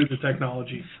through the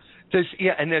technology. There's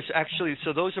actually,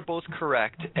 so those are both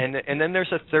correct, and then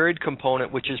there's a third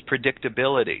component, which is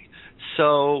predictability.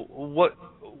 So what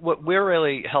we're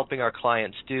really helping our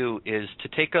clients do is to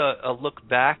take a look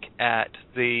back at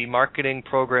the marketing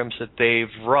programs that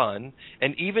they've run,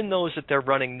 and even those that they're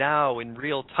running now in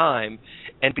real time,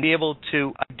 and be able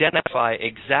to identify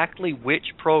exactly which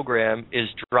program is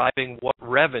driving what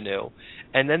revenue,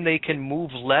 and then they can move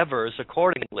levers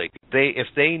accordingly. If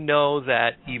they know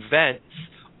that events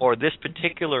or this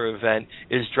particular event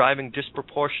is driving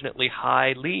disproportionately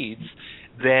high leads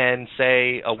than,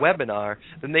 say, a webinar,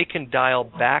 then they can dial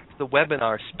back the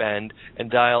webinar spend and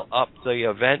dial up the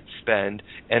event spend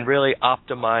and really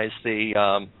optimize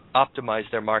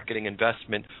their marketing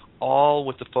investment, all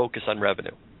with the focus on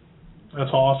revenue.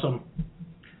 That's awesome.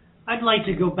 I'd like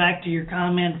to go back to your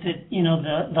comment that,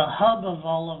 the hub of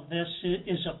all of this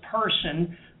is a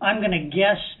person. I'm going to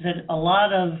guess that a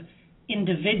lot of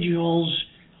individuals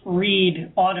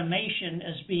read automation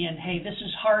as being, hey, this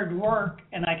is hard work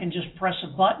and I can just press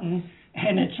a button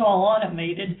and it's all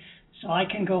automated, so I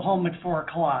can go home at 4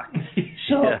 o'clock.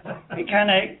 So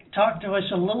kind of talk to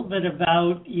us a little bit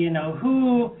about,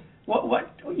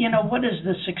 what is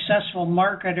the successful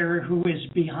marketer who is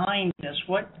behind this?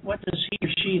 What does he or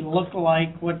she look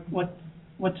like?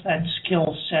 What's that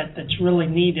skill set that's really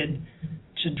needed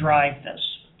to drive this?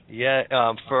 Yeah,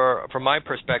 from my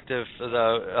perspective,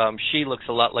 she looks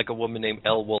a lot like a woman named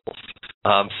Elle Wolf.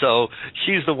 So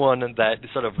she's the one that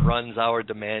sort of runs our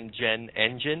demand gen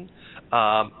engine.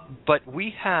 But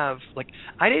we have,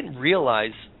 I didn't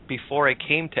realize before I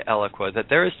came to Eloqua that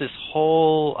there is this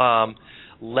whole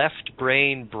left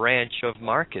brain branch of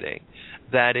marketing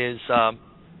that is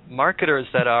marketers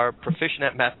that are proficient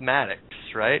at mathematics,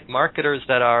 right? Marketers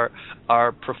that are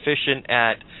proficient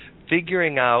at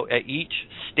figuring out at each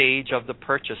stage of the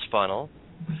purchase funnel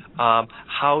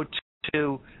how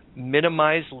to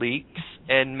minimize leaks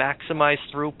and maximize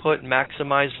throughput,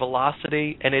 maximize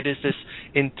velocity, and it is this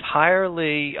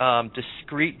entirely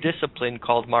discrete discipline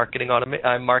called marketing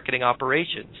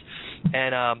operations,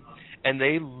 and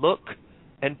they look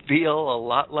and feel a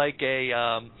lot like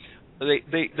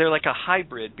they're like a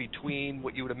hybrid between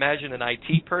what you would imagine an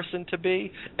IT person to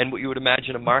be and what you would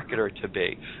imagine a marketer to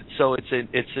be. So it's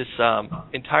this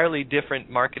entirely different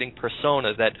marketing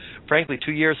persona that, frankly,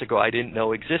 2 years ago I didn't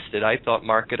know existed. I thought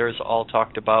marketers all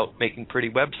talked about making pretty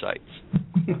websites.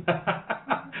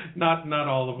 Not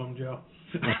all of them, Joe.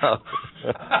 No.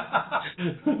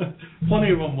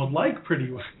 Plenty of them would like pretty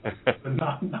websites, but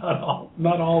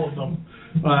not all of them.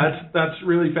 That's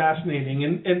really fascinating,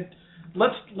 and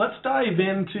let's dive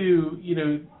into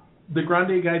the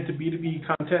Grande Guide to B2B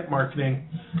Content Marketing.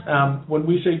 When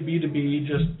we say B2B,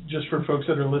 just for folks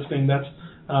that are listening, that's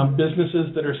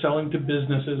businesses that are selling to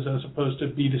businesses as opposed to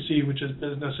B2C, which is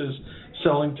businesses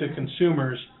selling to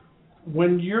consumers.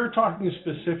 When you're talking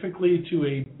specifically to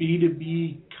a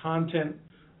B2B content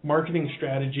marketing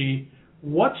strategy,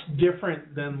 what's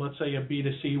different than, let's say, a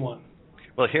B2C one?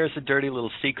 Well, here's a dirty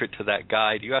little secret to that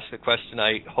guide. You asked a question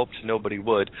I hoped nobody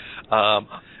would.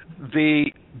 The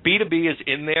B2B is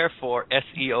in there for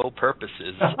SEO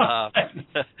purposes.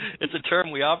 It's a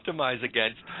term we optimize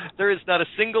against. There is not a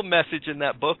single message in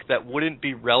that book that wouldn't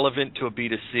be relevant to a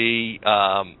B2C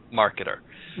marketer.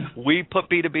 We put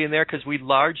B2B in there because we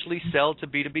largely sell to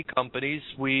B2B companies.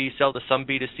 We sell to some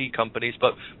B2C companies,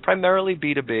 but primarily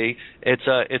B2B. It's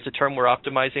a term we're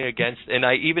optimizing against, and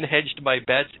I even hedged my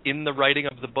bets in the writing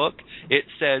of the book. It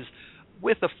says,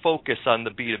 with a focus on the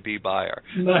B2B buyer.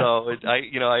 Nice. So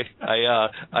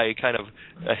I kind of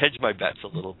hedge my bets a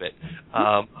little bit.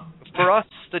 For us,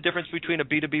 the difference between a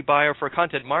B2B buyer for a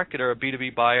content marketer, a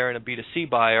B2B buyer, and a B2C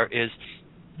buyer is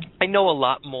I know a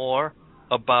lot more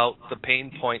about the pain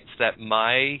points that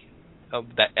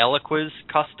that Eloquiz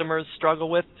customers struggle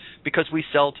with because we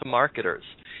sell to marketers.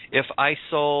 If I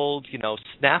sold,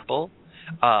 Snapple,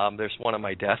 there's one on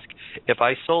my desk. If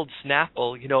I sold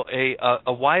Snapple,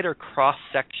 a wider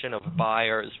cross-section of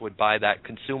buyers would buy that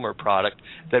consumer product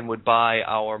than would buy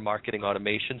our marketing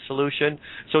automation solution.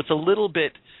 So it's a little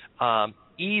bit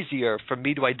easier for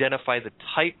me to identify the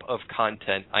type of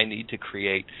content I need to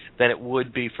create than it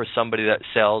would be for somebody that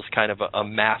sells kind of a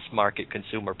mass market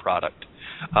consumer product.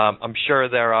 I'm sure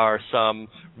there are some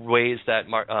ways that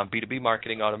B2B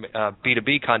marketing,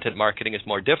 B2B content marketing is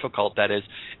more difficult. That is,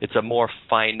 it's a more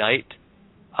finite,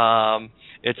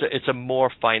 it's a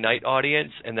more finite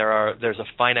audience, and there's a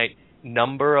finite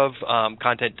number of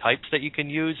content types that you can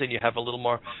use, and you have a little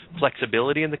more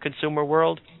flexibility in the consumer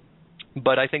world.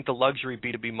 But I think the luxury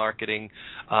B2B marketing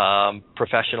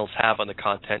professionals have on the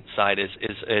content side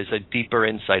is a deeper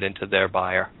insight into their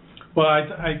buyer. Well,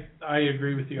 I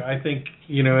agree with you. I think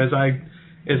as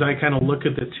I kind of look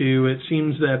at the two, it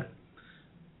seems that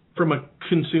from a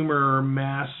consumer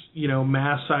mass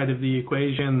side of the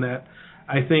equation, that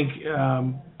I think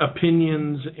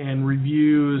opinions and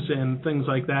reviews and things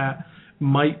like that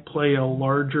might play a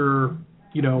larger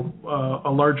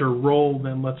role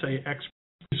than, let's say, expertise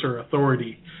or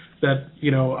authority. That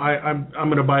I'm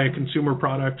going to buy a consumer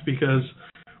product because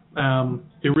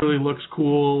it really looks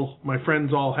cool. My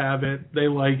friends all have it. They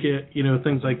like it.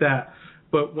 Things like that.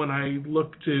 But when I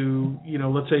look to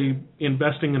let's say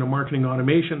investing in a marketing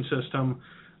automation system,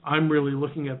 I'm really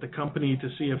looking at the company to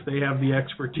see if they have the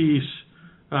expertise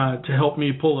to help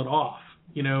me pull it off.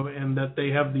 And that they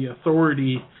have the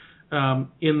authority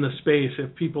in the space.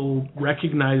 If people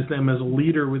recognize them as a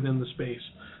leader within the space.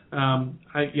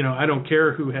 I don't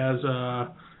care who has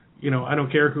a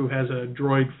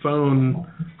Droid phone.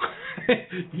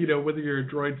 Whether you're a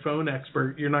Droid phone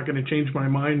expert, you're not going to change my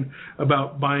mind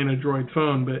about buying a Droid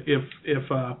phone. But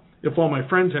if all my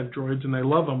friends have Droids and I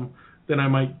love them, then I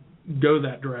might go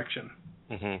that direction.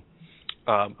 Mm-hmm.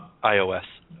 iOS,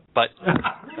 but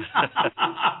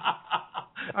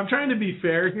I'm trying to be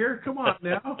fair here. Come on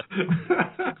now.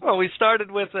 Well, we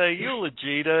started with a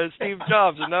eulogy to Steve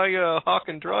Jobs, and now you're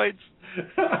hawking droids.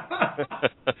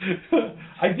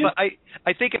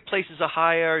 I think it places a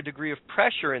higher degree of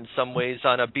pressure in some ways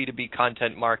on a B2B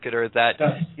content marketer that,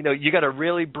 you got to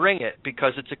really bring it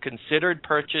because it's a considered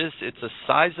purchase, it's a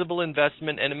sizable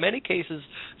investment, and in many cases,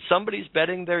 somebody's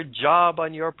betting their job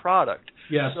on your product.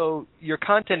 Yes. So your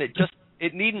content,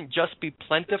 it needn't just be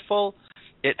plentiful.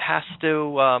 It has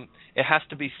to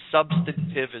be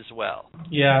substantive as well.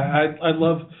 Yeah, I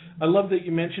love that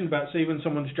you mentioned about saving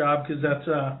someone's job because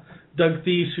Doug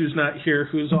Thies, who's not here,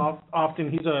 who's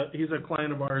often he's a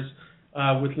client of ours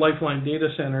with Lifeline Data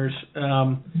Centers.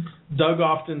 Doug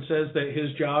often says that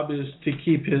his job is to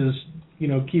keep his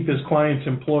clients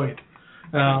employed,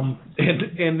 and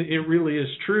it really is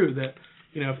true that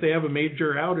if they have a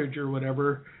major outage or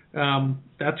whatever,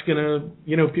 that's gonna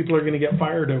people are gonna get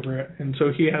fired over it, and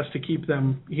so he has to keep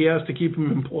them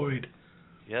employed.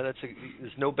 Yeah,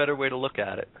 there's no better way to look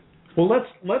at it. Well,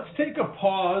 let's take a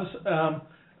pause.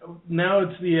 Now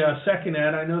it's the second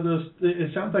ad. I know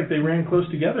it sounds like they ran close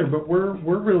together, but we're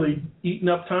really eating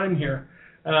up time here.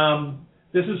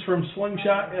 This is from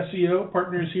Slingshot SEO,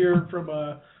 partners here from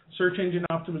a search engine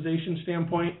optimization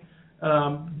standpoint.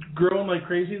 Growing like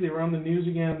crazy. They were on the news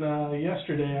again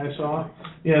yesterday, I saw.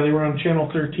 Yeah, they were on Channel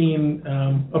 13,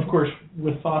 of course,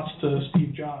 with thoughts to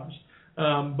Steve Jobs.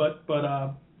 But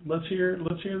let's hear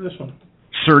this one.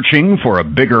 Searching for a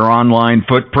bigger online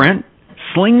footprint?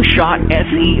 Slingshot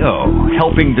SEO,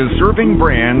 helping deserving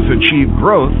brands achieve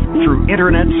growth through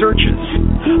internet searches.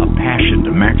 A passion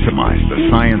to maximize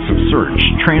the science of search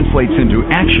translates into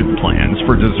action plans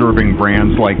for deserving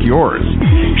brands like yours,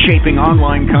 shaping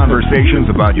online conversations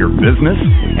about your business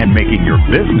and making your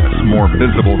business more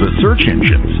visible to search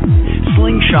engines.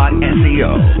 Slingshot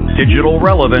SEO, digital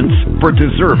relevance for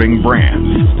deserving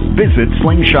brands. Visit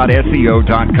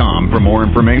slingshotseo.com for more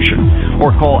information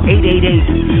or call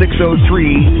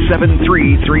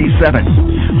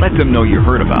 888-603-7337. Let them know you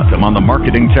heard about them on the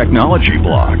Marketing Technology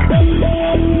blog.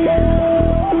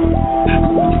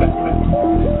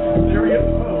 There we go.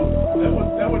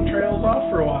 Oh, that one trails off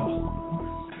for a while.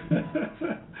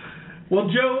 Well,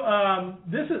 Joe,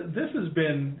 this has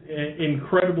been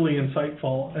incredibly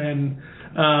insightful, and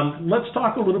let's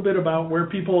talk a little bit about where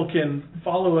people can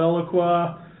follow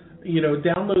Eloqua.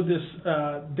 Download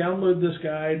this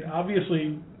guide.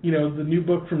 Obviously, the new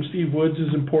book from Steve Woods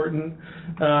is important,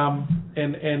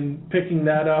 and picking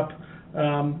that up.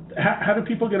 How do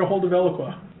people get a hold of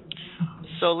Eloqua?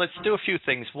 So let's do a few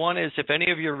things. One is, if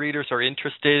any of your readers are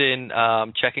interested in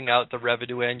checking out the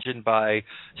Revenue Engine by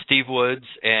Steve Woods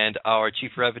and our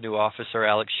Chief Revenue Officer,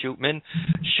 Alex Shootman,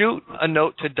 shoot a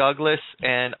note to Douglas,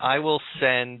 and I will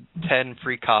send 10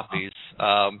 free copies,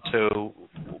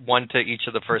 one to each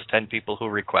of the first 10 people who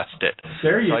request it.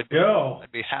 There you go.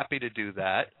 I'd be happy to do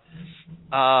that.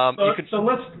 So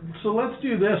let's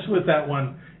do this with that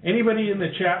one. Anybody in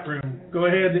the chat room, go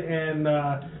ahead and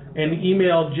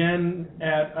email Jen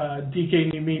at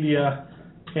DK New Media,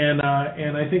 and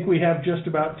I think we have just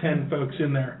about 10 folks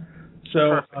in there.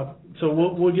 So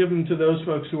we'll give them to those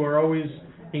folks who are always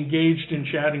engaged in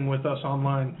chatting with us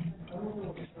online.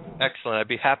 Excellent. I'd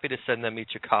be happy to send them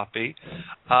each a copy.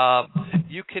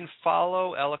 You can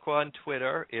follow Eloqua on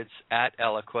Twitter. It's at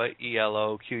Eloqua,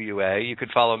 ELOQUA. You can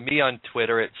follow me on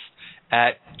Twitter. It's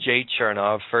at J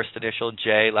Chernov, first initial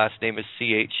J, last name is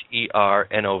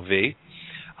CHERNOV.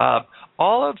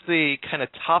 All of the kind of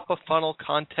top-of-funnel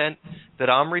content that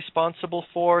I'm responsible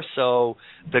for, so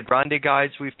the Grande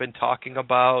guides we've been talking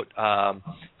about,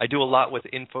 I do a lot with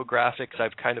infographics.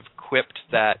 I've kind of quipped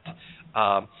that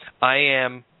I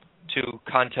am to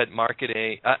content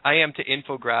marketing, I am to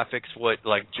infographics what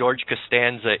like George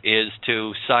Costanza is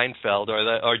to Seinfeld,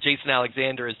 or Jason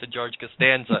Alexander is to George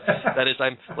Costanza. That is,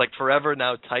 I'm like forever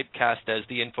now typecast as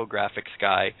the infographics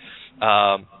guy.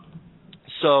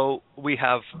 So we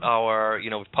have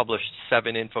we've published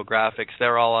 7 infographics.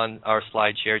 They're all on our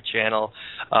SlideShare channel.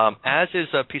 As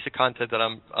is a piece of content that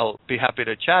I'll be happy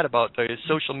to chat about, the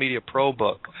Social Media Pro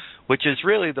book, which is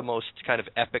really the most kind of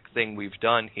epic thing we've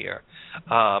done here.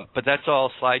 But that's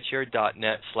all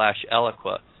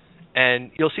slideshare.net/Eloqua.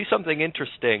 And you'll see something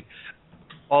interesting.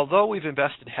 Although we've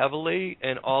invested heavily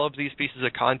in all of these pieces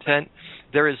of content,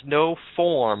 there is no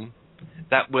form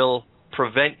that will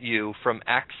prevent you from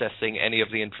accessing any of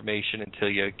the information until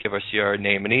you give us your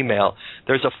name and email.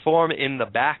 There's a form in the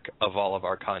back of all of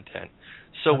our content.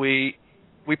 So we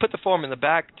put the form in the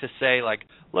back to say, like,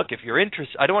 look, if you're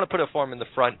interested, I don't want to put a form in the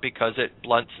front because it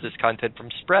blunts this content from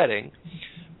spreading.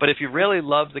 But if you really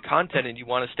love the content and you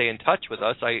want to stay in touch with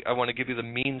us, I want to give you the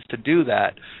means to do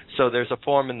that. So there's a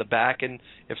form in the back, and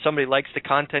if somebody likes the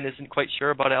content, isn't quite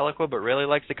sure about Eloqua, but really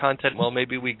likes the content, well,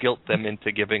 maybe we guilt them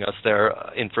into giving us their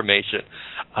information.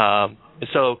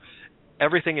 So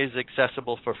everything is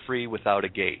accessible for free without a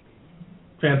gate.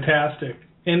 Fantastic.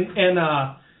 And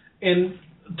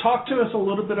talk to us a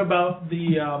little bit about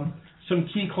the some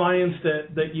key clients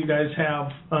that you guys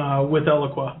have with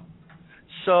Eloqua.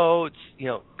 So,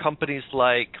 companies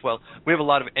like, we have a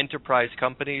lot of enterprise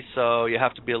companies, so you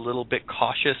have to be a little bit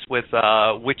cautious with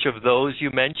which of those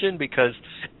you mention, because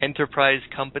enterprise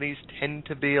companies tend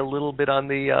to be a little bit on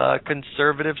the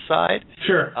conservative side.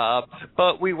 Sure.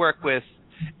 But we work with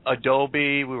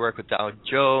Adobe, we work with Dow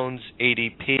Jones,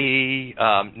 ADP,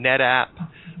 NetApp,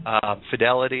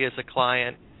 Fidelity as a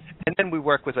client. And then we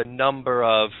work with a number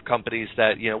of companies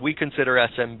that, we consider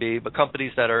SMB, but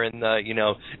companies that are in the,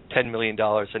 $10 million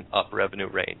and up revenue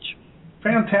range.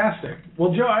 Fantastic.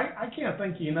 Well, Joe, I can't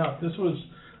thank you enough. This was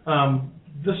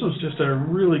just a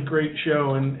really great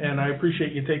show, and I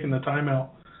appreciate you taking the time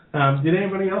out. Did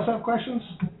anybody else have questions?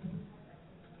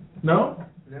 No?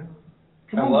 Yeah.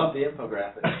 I love the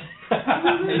infographics.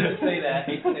 I hate to say that,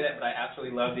 but I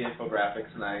absolutely love the infographics,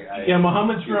 and Yeah,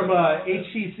 Mohammed's from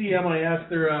HTC MIS.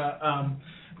 They're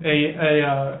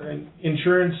an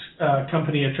insurance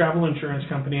company, a travel insurance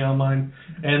company online,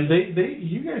 and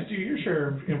you guys do your share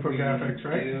of infographics,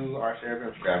 right? We do our share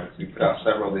of infographics. We put out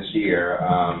several this year,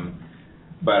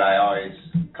 but I always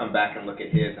come back and look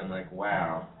at his. I'm like,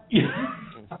 wow.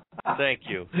 Thank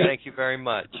you very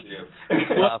much.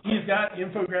 Well, he's got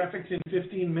infographics in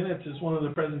 15 minutes as one of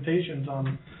the presentations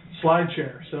on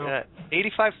SlideShare. So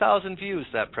 85,000 views,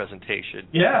 that presentation.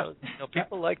 Yeah,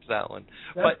 people liked that one.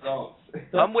 But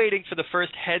I'm waiting for the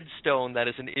first headstone that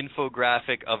is an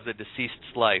infographic of the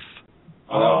deceased's life.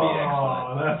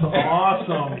 Oh, that's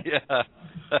awesome. Yeah.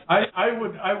 I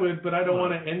would, but I don't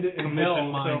want to end it in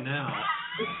hell. Mine now.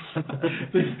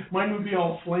 Mine would be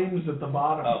all flames at the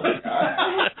bottom. Oh my God.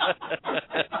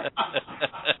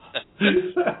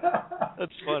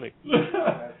 That's funny.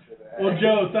 Well,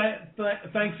 Joe,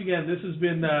 thanks again. This has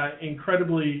been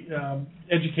incredibly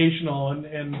educational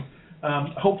and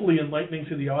hopefully enlightening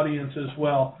to the audience as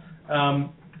well.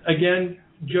 Again,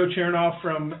 Joe Chernoff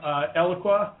from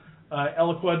Eloqua,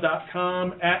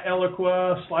 Eloqua.com,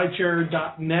 @Eloqua,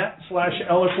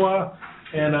 slideshare.net/Eloqua.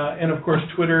 And of course,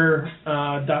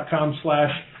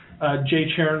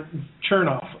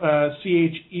 twitter.com/jchernov,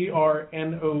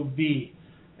 CHERNOV.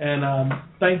 And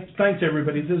thanks,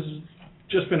 everybody. This has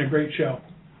just been a great show.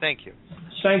 Thank you.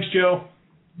 Thanks, Joe.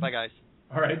 Bye, guys.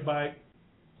 All right, bye.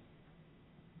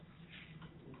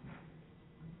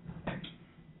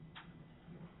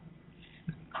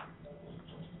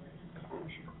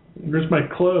 Where's my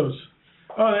close?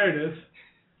 Oh, there it is.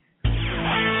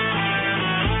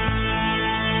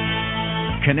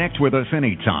 Connect with us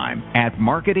anytime at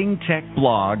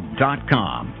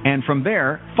marketingtechblog.com. And from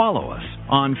there, follow us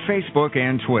on Facebook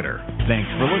and Twitter.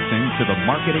 Thanks for listening to the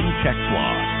Marketing Tech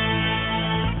Blog.